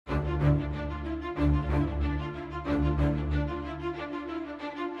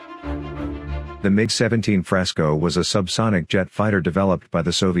The MiG-17 Fresco was a subsonic jet fighter developed by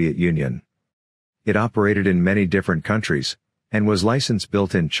the Soviet Union. It operated in many different countries, and was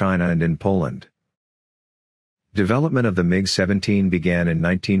license-built in China and in Poland. Development of the MiG-17 began in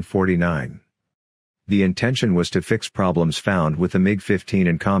 1949. The intention was to fix problems found with the MiG-15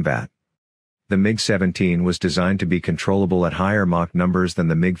 in combat. The MiG-17 was designed to be controllable at higher Mach numbers than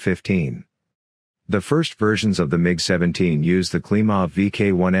the MiG-15. The first versions of the MiG-17 used the Klimov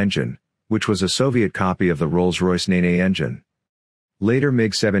VK-1 engine, which was a Soviet copy of the Rolls-Royce Nene engine. Later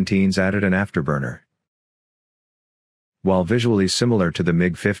MiG-17s added an afterburner. While visually similar to the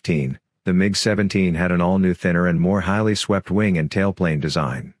MiG-15, the MiG-17 had an all-new thinner and more highly swept wing and tailplane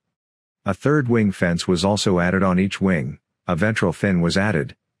design. A third wing fence was also added on each wing, a ventral fin was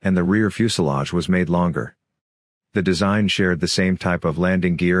added, and the rear fuselage was made longer. The design shared the same type of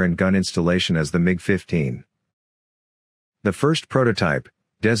landing gear and gun installation as the MiG-15. The first prototype,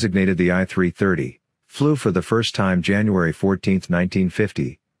 designated the I-330, flew for the first time January 14,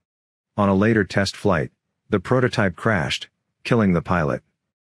 1950. On a later test flight, the prototype crashed, killing the pilot.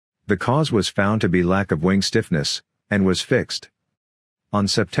 The cause was found to be lack of wing stiffness, and was fixed. On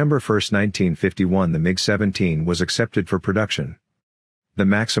September 1, 1951 the MiG-17 was accepted for production. The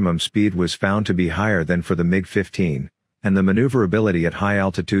maximum speed was found to be higher than for the MiG-15, and the maneuverability at high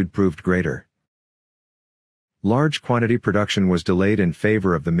altitude proved greater. Large quantity production was delayed in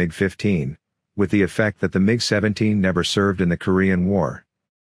favor of the MiG-15, with the effect that the MiG-17 never served in the Korean War.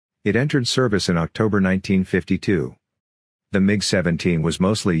 It entered service in October 1952. The MiG-17 was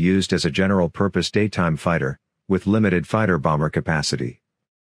mostly used as a general-purpose daytime fighter, with limited fighter-bomber capacity.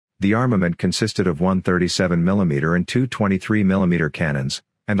 The armament consisted of one 37mm and two 23mm cannons,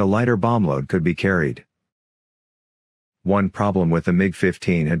 and a lighter bomb load could be carried. One problem with the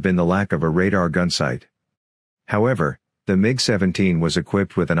MiG-15 had been the lack of a radar gun sight. However, the MiG-17 was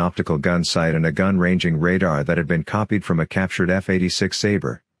equipped with an optical gun sight and a gun-ranging radar that had been copied from a captured F-86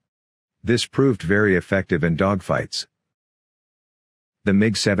 Sabre. This proved very effective in dogfights. The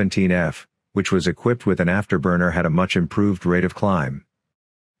MiG-17F, which was equipped with an afterburner, had a much improved rate of climb.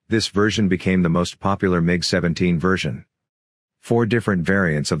 This version became the most popular MiG-17 version. 4 different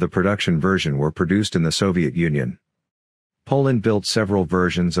variants of the production version were produced in the Soviet Union. Poland built several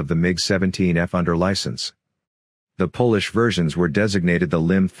versions of the MiG-17F under license. The Polish versions were designated the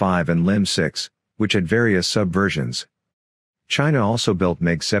Lim 5 and Lim 6, which had various sub-versions. China also built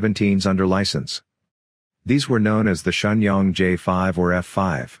MiG-17s under license. These were known as the Shenyang J5 or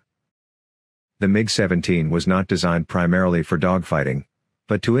F5. The MiG-17 was not designed primarily for dogfighting,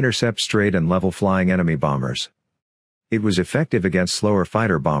 but to intercept straight and level flying enemy bombers. It was effective against slower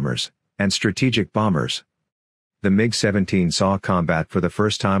fighter bombers, and strategic bombers. The MiG-17 saw combat for the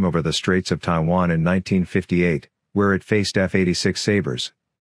first time over the Straits of Taiwan in 1958, where it faced F-86 Sabres.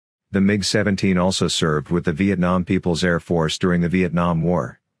 The MiG-17 also served with the Vietnam People's Air Force during the Vietnam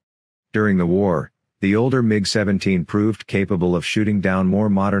War. During the war, the older MiG-17 proved capable of shooting down more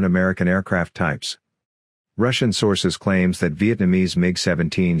modern American aircraft types. Russian sources claims that Vietnamese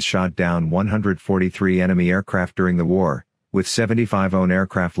MiG-17s shot down 143 enemy aircraft during the war, with 75 own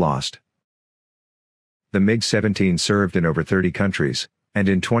aircraft lost. The MiG-17 served in over 30 countries, and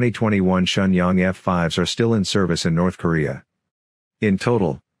in 2021 Shenyang F-5s are still in service in North Korea. In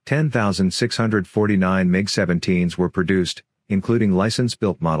total, 10,649 MiG-17s were produced, including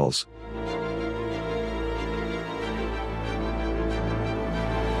license-built models.